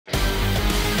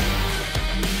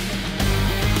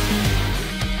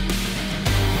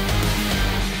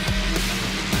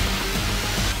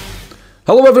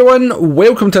Hello everyone,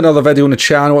 welcome to another video on the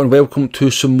channel and welcome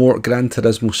to some more Gran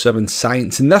Turismo 7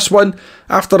 science. In this one,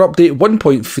 after update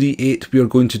 1.38, we are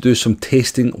going to do some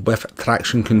testing with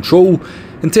traction control.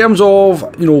 In terms of,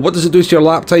 what does it do to your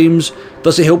lap times?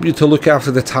 Does it help you to look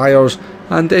after the tyres?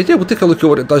 And yeah, we'll take a look at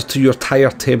what it does to your tyre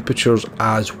temperatures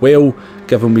as well,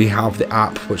 given we have the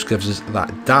app which gives us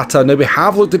that data. Now we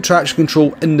have looked at traction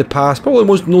control in the past, probably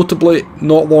most notably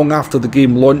not long after the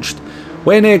game launched.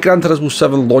 When Gran Turismo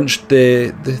 7 launched,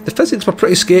 the physics were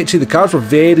pretty sketchy, the cars were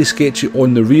very sketchy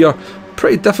on the rear,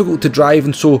 pretty difficult to drive,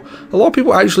 and so a lot of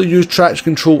people actually used traction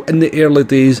control in the early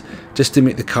days just to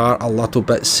make the car a little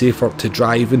bit safer to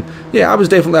drive. And yeah, I was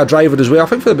definitely a driver as well. I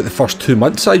think for about the first 2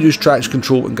 months I used traction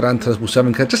control in Gran Turismo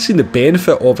 7 because I just seen the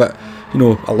benefit of it,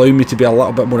 allowing me to be a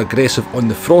little bit more aggressive on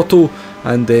the throttle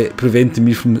and preventing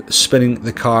me from spinning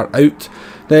the car out.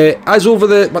 As over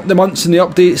the months and the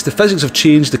updates, the physics have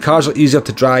changed, the cars are easier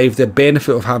to drive, the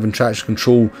benefit of having traction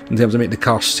control in terms of making the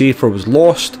car safer was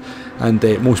lost, and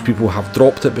most people have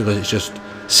dropped it because it's just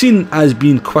seen as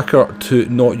being quicker to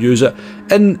not use it.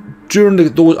 And during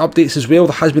those updates as well,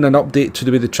 there has been an update to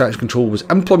the way the traction control was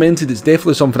implemented. It's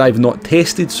definitely something I've not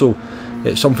tested, so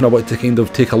it's something I want to kind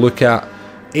of take a look at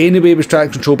anyway with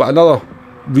traction control. But another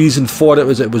reason for it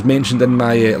was mentioned in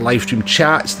my live stream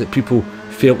chats that people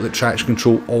felt that traction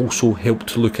control also helped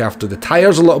to look after the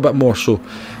tyres a little bit more. So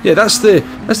yeah, that's the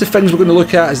things we're going to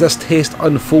look at as this test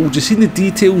unfolds. You've seen the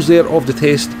details there of the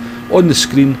test on the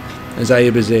screen as I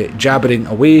was jabbering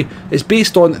away. It's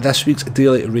based on this week's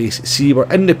daily race C.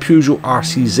 We're in the Peugeot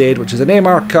RCZ, which is an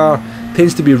MR car,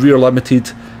 tends to be rear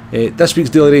limited. This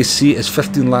week's daily race C is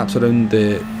 15 laps around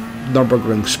the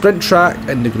Nürburgring sprint track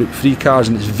in the Group 3 cars,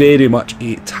 and it's very much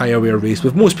a tyre wear race,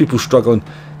 with most people struggling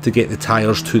to get the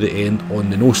tyres to the end on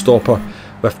the no stopper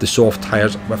with the soft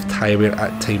tyres with tyre wear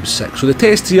at times 6. So the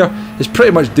test here is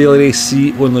pretty much daily race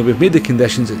C, only we've made the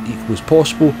conditions as equal as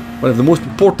possible. One of the most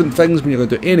important things when you're going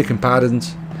to do any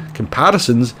comparisons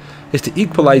is to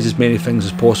equalise as many things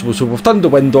as possible. So we've turned the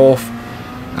wind off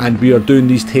and we are doing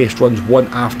these test runs one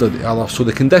after the other, so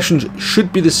the conditions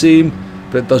should be the same,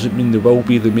 but it doesn't mean there will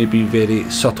be. There may be very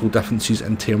subtle differences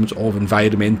in terms of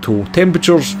environmental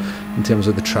temperatures, in terms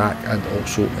of the track and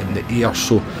also in the air.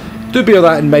 So do bear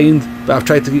that in mind, but I've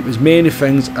tried to keep as many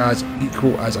things as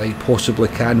equal as I possibly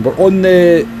can. We're on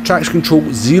the traction control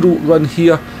 0 run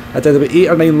here. I did about 8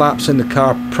 or 9 laps in the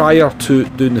car prior to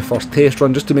doing the first test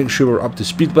run, just to make sure we're up to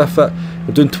speed with it.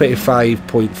 We're doing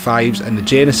 25.5s in the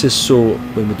Genesis, so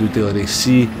when we do daily race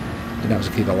C, and that was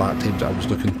the kind of lap times I was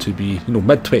looking to be,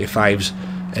 mid 25s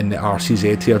in the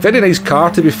RCZ here. Very nice car,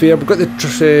 to be fair. We've got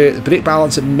the brake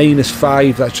balance at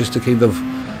 -5. That's just the kind of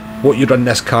what you run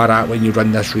this car at when you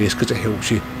run this race, because it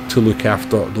helps you to look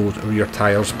after those rear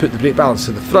tyres. Put the brake balance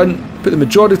to the front, put the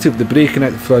majority of the braking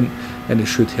at the front, and it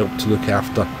should help to look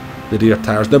after the rear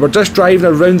tyres. Now we're just driving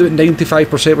around about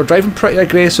 95%. We're driving pretty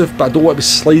aggressive, but I don't want to be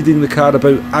sliding the car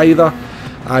about either.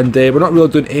 And we're not really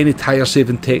doing any tyre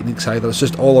saving techniques either. It's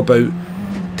just all about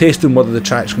testing whether the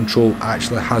traction control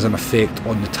actually has an effect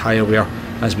on the tyre wear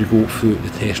as we go through the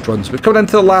test runs. We're coming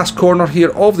into the last corner here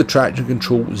of the traction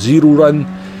control 0 run.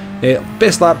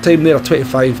 Best lap time there,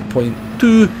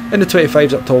 25.2, in the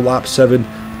 25s up till lap 7,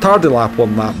 tardy lap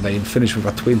 1, lap 9, finish with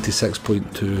a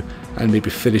 26.2, and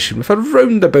maybe finishing with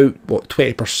around about,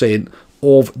 20%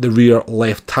 of the rear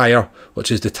left tyre,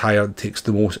 which is the tyre that takes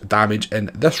the most damage in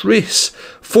this race.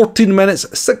 14 minutes,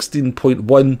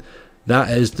 16.1, that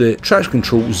is the traction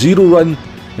control 0 run,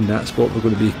 and that's what we're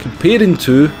going to be comparing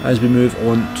to as we move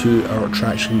on to our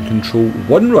traction control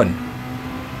 1 run.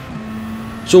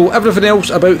 So everything else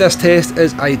about this test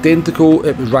is identical.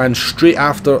 It was ran straight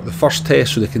after the first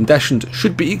test, so the conditions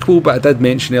should be equal, but I did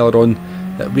mention earlier on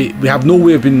that we have no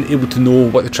way of being able to know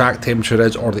what the track temperature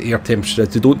is or the air temperature is.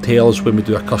 They don't tell us when we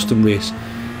do a custom race.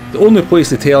 The only place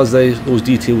they tell us those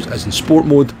details is in sport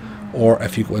mode, or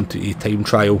if you go into a time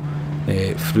trial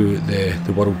through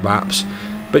the world maps,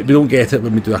 but we don't get it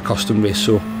when we do a custom race.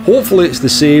 So hopefully it's the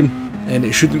same, and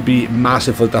it shouldn't be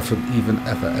massively different, even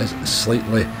if it is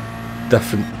slightly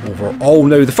different overall.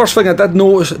 Now the first thing I did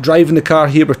notice driving the car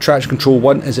here with traction control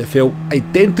 1 is it felt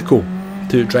identical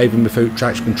to driving without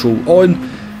traction control on.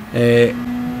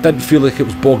 Didn't feel like it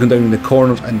was bogging down in the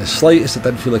corners in the slightest. It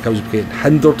didn't feel like I was getting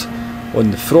hindered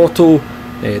on the throttle.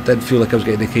 It didn't feel like I was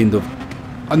getting any kind of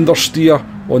understeer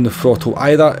on the throttle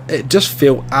either. It just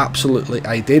felt absolutely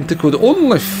identical. The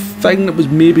only thing that was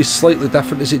maybe slightly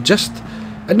different is it just,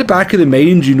 in the back of the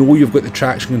mind, you've got the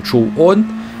traction control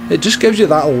on. It just gives you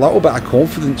that a little bit of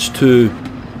confidence to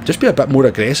just be a bit more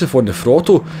aggressive on the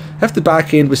throttle. If the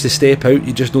back end was to step out,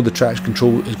 you just know the traction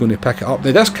control is going to pick it up.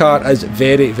 Now this car is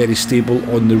very, very stable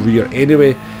on the rear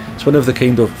anyway, It's one of the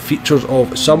kind of features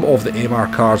of some of the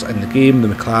MR cars in the game, the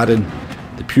McLaren,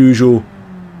 the Peugeot,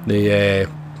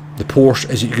 the Porsche,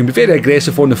 is that you can be very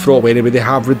aggressive on the throttle anyway. They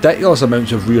have ridiculous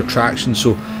amounts of rear traction,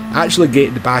 so actually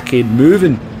getting the back end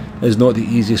moving is not the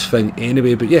easiest thing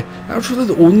anyway. But yeah, that's really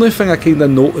the only thing I kind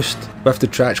of noticed with the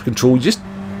traction control.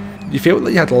 You felt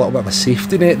like you had a little bit of a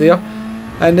safety net there,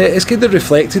 and it's kind of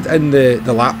reflected in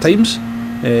the lap times.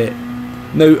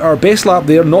 Now our best lap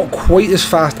there, not quite as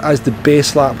fast as the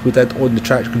best lap we did on the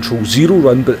traction control 0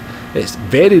 run, but it's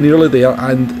very nearly there,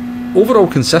 and overall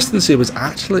consistency was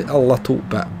actually a little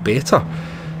bit better.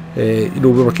 You know,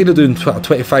 we were kind of doing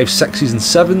 25 6s and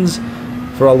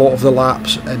 7s for a lot of the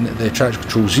laps in the traction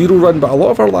control 0 run, but a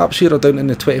lot of our laps here are down in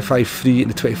the 25.3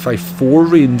 and the 25.4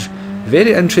 range.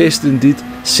 Very interesting indeed.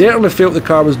 Certainly felt the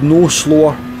car was no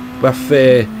slower with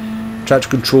traction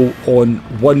control on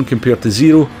 1 compared to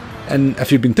 0. And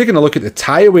if you've been taking a look at the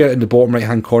tyre wear in the bottom right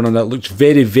hand corner, that looks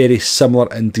very, very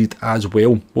similar indeed as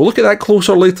well. We'll look at that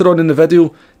closer later on in the video.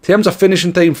 In terms of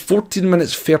finishing time, 14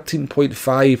 minutes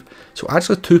 13.5, so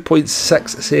actually 2.6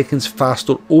 seconds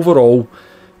faster overall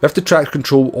with the traction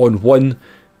control on 1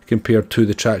 compared to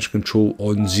the traction control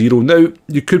on 0. Now,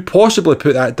 you could possibly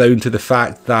put that down to the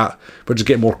fact that we're just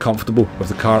getting more comfortable with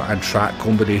the car and track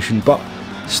combination, but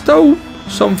still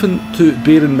something to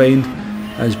bear in mind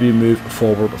as we move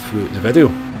forward through the video.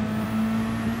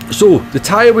 So the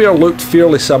tyre wear looked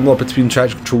fairly similar between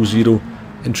traction control 0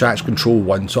 and traction control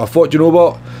 1, so I thought, you know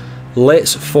what,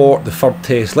 let's, for the third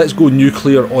test, let's go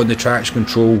nuclear on the traction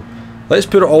control. Let's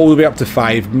put it all the way up to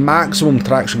 5, maximum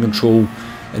traction control,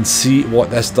 and see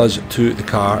what this does to the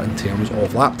car in terms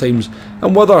of lap times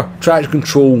and whether traction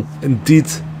control indeed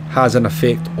has an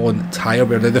effect on tyre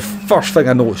wear. Now, the first thing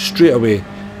I noticed straight away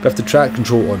with the traction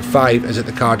control on 5 is that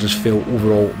the car just felt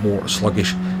overall more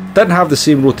sluggish. Didn't have the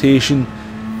same rotation,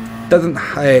 didn't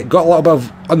got a little bit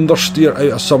of understeer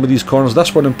out of some of these corners.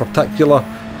 This one in particular,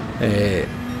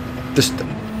 just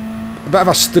a bit of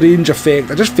a strange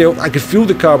effect. I just felt, I could feel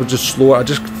the car was just slower. I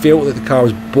just felt that the car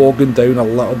was bogging down a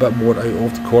little bit more out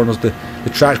of the corners. The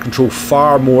traction control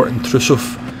far more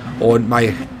intrusive on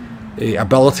my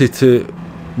ability to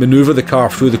manoeuvre the car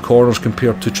through the corners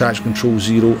compared to traction control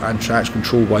 0 and traction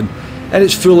control 1, and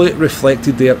it's fully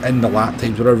reflected there in the lap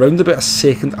times. We're around about a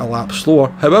second a lap slower.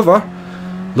 However,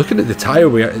 looking at the tyre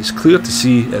wear, it's clear to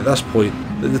see at this point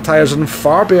that the tyres are in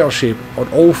far better shape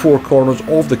on all 4 corners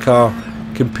of the car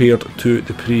compared to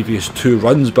the previous 2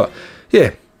 runs. But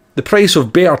yeah, the price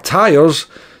of better tyres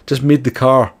just made the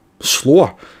car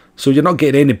slower, so you're not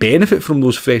getting any benefit from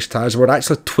those fresh tyres. We're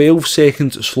actually 12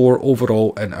 seconds slower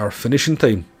overall in our finishing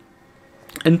time.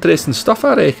 Interesting stuff,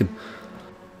 I reckon.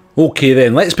 Okay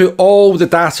then, let's put all the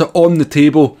data on the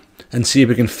table and see if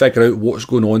we can figure out what's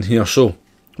going on here. So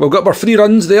we've got our 3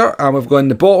 runs there, and we've got in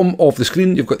the bottom of the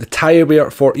screen, you've got the tyre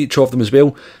wear for each of them as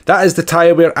well. That is the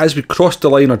tyre wear as we crossed the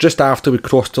line, or just after we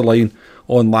crossed the line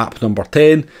on lap number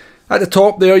 10. At the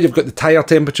top there, you've got the tyre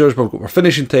temperatures, we've got our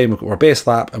finishing time, we've got our best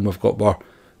lap, and we've got our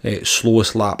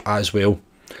slowest lap as well.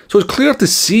 So it's clear to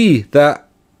see that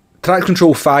traction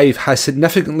control 5 has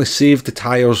significantly saved the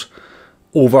tyres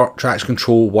over traction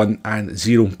control 1 and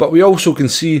 0. But we also can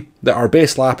see that our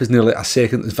best lap is nearly a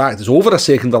second, in fact it's over a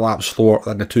second a lap slower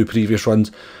than the 2 previous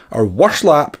runs. Our worst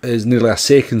lap is nearly a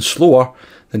second slower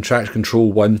than traction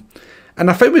control 1. And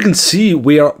I think we can see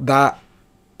where that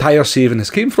tyre saving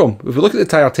has came from. If we look at the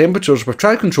tyre temperatures, with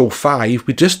traction control 5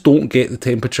 we just don't get the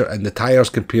temperature in the tyres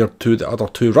compared to the other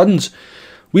 2 runs.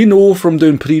 We know from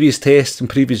doing previous tests and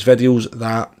previous videos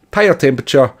that tyre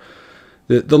temperature,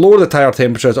 the lower the tyre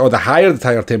temperature is, or the higher the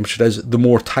tyre temperature is, the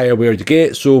more tyre wear you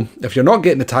get. So if you're not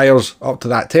getting the tyres up to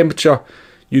that temperature,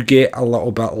 you get a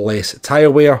little bit less tyre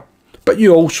wear, but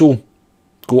you also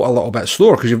go a little bit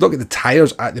slower because you've not got the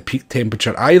tyres at the peak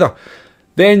temperature either.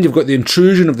 Then you've got the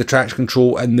intrusion of the traction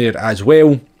control in there as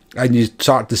well, and you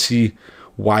start to see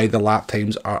why the lap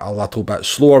times are a little bit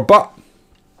slower, but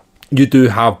you do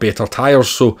have better tyres.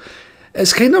 So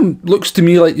it's kind of looks to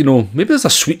me like, you know, maybe there's a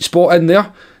sweet spot in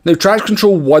there. Now, traction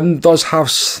control 1 does have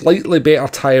slightly better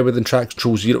tyre wear than traction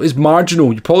control 0. It's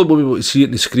marginal, you probably won't be able to see it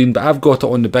in the screen, but I've got it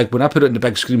on the big, when I put it in the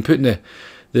big screen, putting the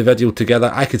video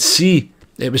together, I could see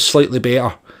it was slightly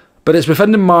better. But it's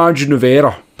within the margin of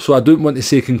error, so I don't want to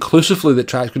say conclusively that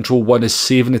traction control 1 is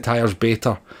saving the tyres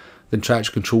better than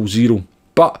traction control 0.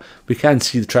 But we can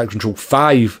see the traction control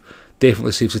 5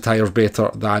 definitely saves the tyres better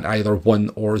than either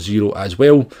 1 or 0 as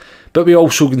well. But we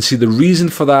also can see the reason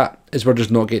for that is we're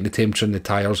just not getting the temperature in the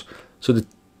tyres. So the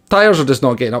tyres are just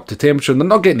not getting up to temperature, and they're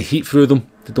not getting the heat through them,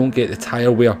 they don't get the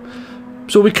tyre wear.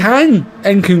 So we can,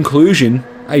 in conclusion,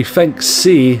 I think,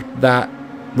 say that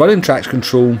running traction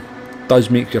control does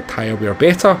make your tyre wear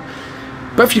better.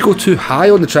 But if you go too high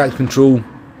on the traction control,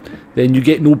 then you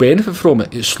get no benefit from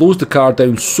it. It slows the car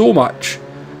down so much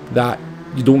that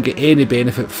you don't get any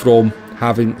benefit from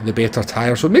having the better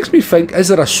tyre. So it makes me think, is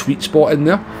there a sweet spot in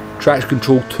there? Traction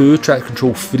control 2, traction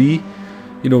control 3.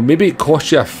 You know, maybe it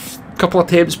costs you a couple of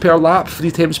temps per lap,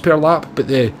 3 temps per lap, but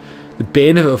the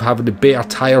benefit of having the better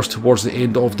tyres towards the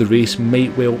end of the race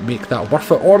might well make that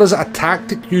worth it. Or is it a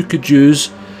tactic you could use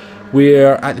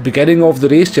where at the beginning of the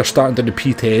race you're starting down the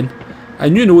P10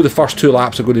 and you know the first 2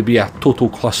 laps are going to be a total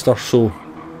cluster, so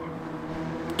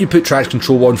you put traction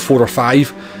control on 4 or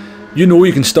 5, you know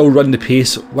you can still run the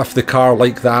pace with the car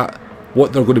like that.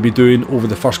 What they're going to be doing over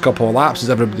the first couple of laps is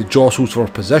everybody jostles for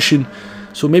position,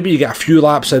 so maybe you get a few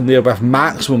laps in there with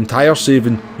maximum tyre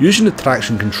saving using the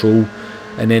traction control,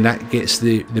 and then that gets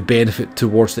the benefit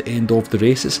towards the end of the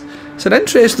races. It's an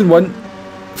interesting one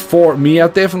for me. I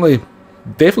definitely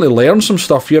learned some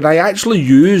stuff here. I actually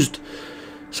used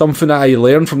something that I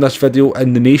learned from this video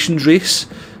in the Nations race,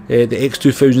 the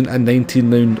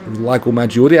X2019 Lago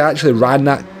Maggiore. I actually ran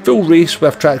that full race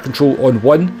with traction control on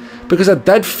 1 because I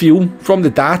did feel from the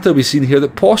data we've seen here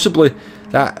that possibly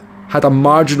that had a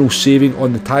marginal saving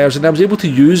on the tyres, and I was able to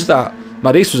use that.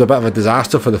 My race was a bit of a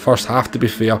disaster for the first half, to be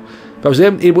fair, but I was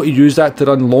able to use that to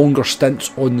run longer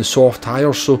stints on the soft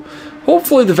tyres. So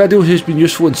hopefully the video has been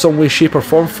useful in some way, shape or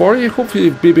form for you. Hopefully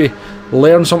you've maybe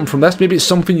learned something from this. Maybe it's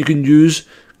something you can use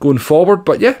going forward.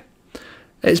 But yeah,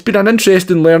 it's been an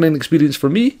interesting learning experience for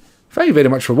me. Thank you very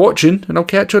much for watching, and I'll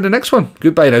catch you on the next one.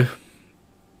 Goodbye now.